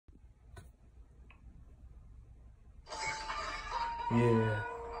Yeah.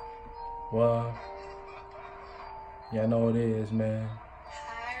 Well, y'all know what it is, man.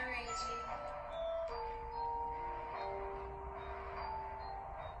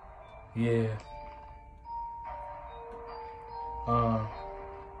 Yeah.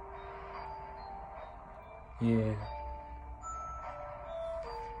 Yeah.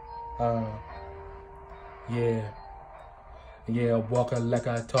 Yeah. Yeah, walking like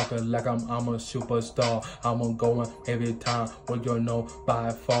I talking like I'm a superstar. I'm going every time when you know by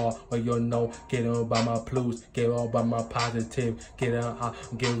far. When you know get on by my plus, get on by my positive, get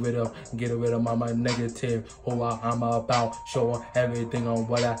rid of my negative. Who I'm about, showing everything on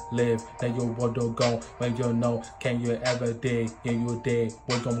what I live. Then you want to go when you know can you ever dig? Yeah, you dig.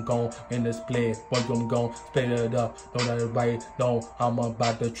 What I'm going in the split, what I'm going split it up. Know that right? No, I'm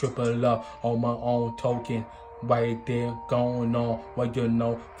about to triple up on my own token. Right there going on, what you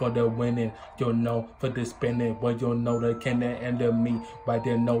know for the winning, you know for the spinning, what you know the can end of me. Right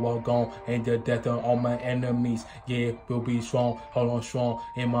there, know I'm gone and the death of all my enemies. Yeah, we'll be strong, hold on strong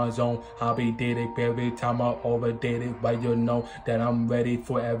in my zone. I'll be did it every time I overdid it. But you know that I'm ready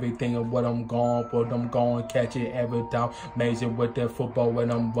for everything and what I'm going, but I'm going catch it every time. Amazing with the football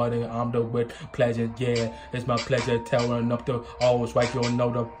when I'm running, I'm the with pleasure. Yeah, it's my pleasure tearing up the O's. Right, you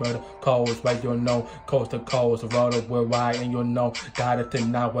know the codes. Right, you know coast to coast. Roll up where I and you know got it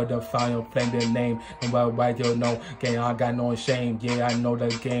tonight with the final flame the name and right you know game I got no shame. Yeah, I know the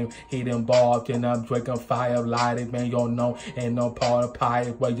game heat involved and I'm drinking fire lighted, man, you know ain't no part of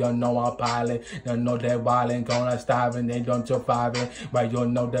pilot where you know I'm pilot. You know that violent gonna stop and they don't survive it. Right, you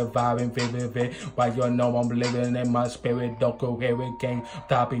know the vibing vivid. Right, you know I'm living in my spirit, don't go here it game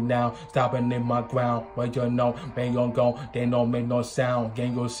stopping now, stopping in my ground. Right, you know man you go they don't make no sound.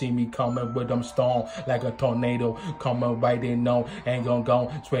 Gang you'll see me coming with them storm like a tornado. Coming right in on and gonna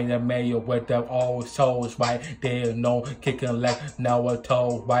go straight to mayo with the old souls right there. No kicking like now a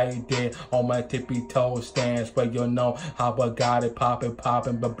toe right there on my tippy toe stands. But you know how I got it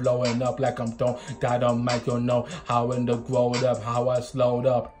popping, but blowing up like I'm throwing dynamite. You know how in the growed up, how I slowed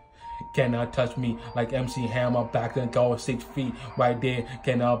up. Cannot touch me like MC Hammer back and go 6 feet right there.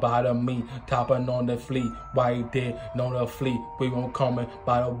 Cannot bother me topping on the fleet right there. Know the fleet we won't coming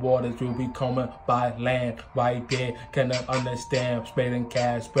by the waters, we'll be coming by land right there. Cannot understand spreading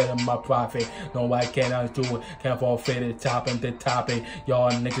cash, spreading my profit. No, I cannot do it, can't forfeit it. Topping the topic,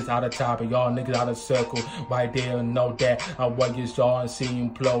 y'all niggas out of topic, y'all niggas out of circle right there. Know that I want you y'all and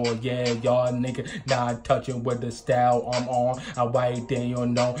seeing plural. Yeah, y'all niggas not touching with the style I'm on. I right there, you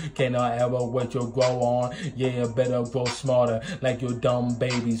know cannot ever what you grow on. Yeah, better grow smarter like you dumb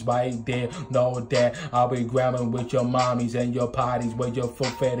babies right there. Know that I'll be grabbing with your mommies and your parties with your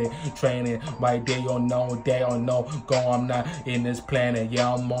full-fitted training right there. You know that or no go I'm not in this planet.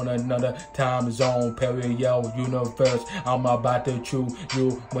 Yeah, I'm on another time zone period universe. I'm about to choose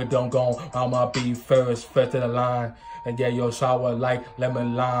you but don't go I'ma be first to the line. And yeah, your shower like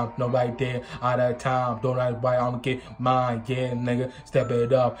lemon lime. No right there, out of time. Don't like right, I'm get mine. Yeah, nigga, step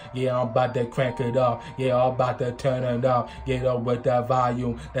it up. Yeah, I'm about to crank it up. Yeah, I'm about to turn it up. Get up with that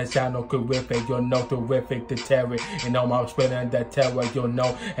volume. That sound no terrific. You know, terrific to terror. You know, I'm spreading that terror. You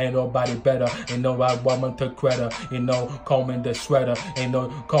know, ain't nobody better. Ain't no right woman to credit. You know, combing the shredder. Ain't no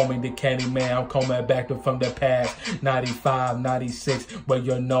combing the candy man. I'm coming back from the past. 95, 96. Where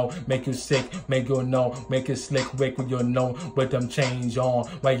you know, make you sick. Make you know, make it slick. Wick you know with them chains on,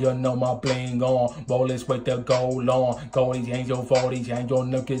 where you know my bling on, rollers with the gold on, goldies and your 40s and your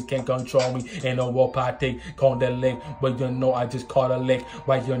niggas can't control me. In a war party, call the lick, but you know I just caught a lick,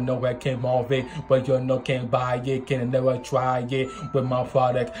 where you know I came off it, but you know can't buy it, can never try it with my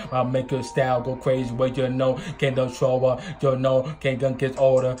product. I make your style go crazy, but you know can't control her, you know can't get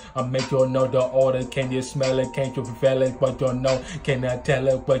older. I make you know the order, can you smell it, can't you feel it, but you know can I tell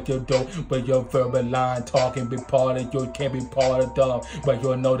it what you do, but your verbal line talking be part of you can't be part of them, but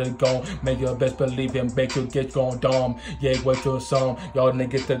you know they gon' make your best believe and make you get gone dumb. Yeah, with your song, y'all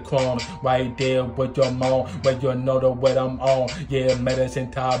niggas the crumbs right there with your mom, but you know the way I'm on. Yeah,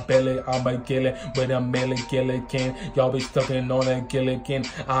 medicine top belly, I'm a killer with a Gilligan. Y'all be stuck in on a Gilligan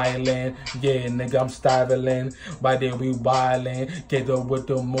Island. Yeah, nigga, I'm styling, right there we wildin'. Get up with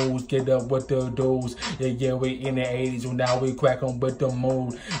the moves, get up with the dudes. Yeah, we in the 80s, so now we crackin' with the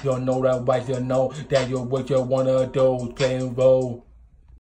mood. You know that right, you know that you're what you wanna do. Playing role.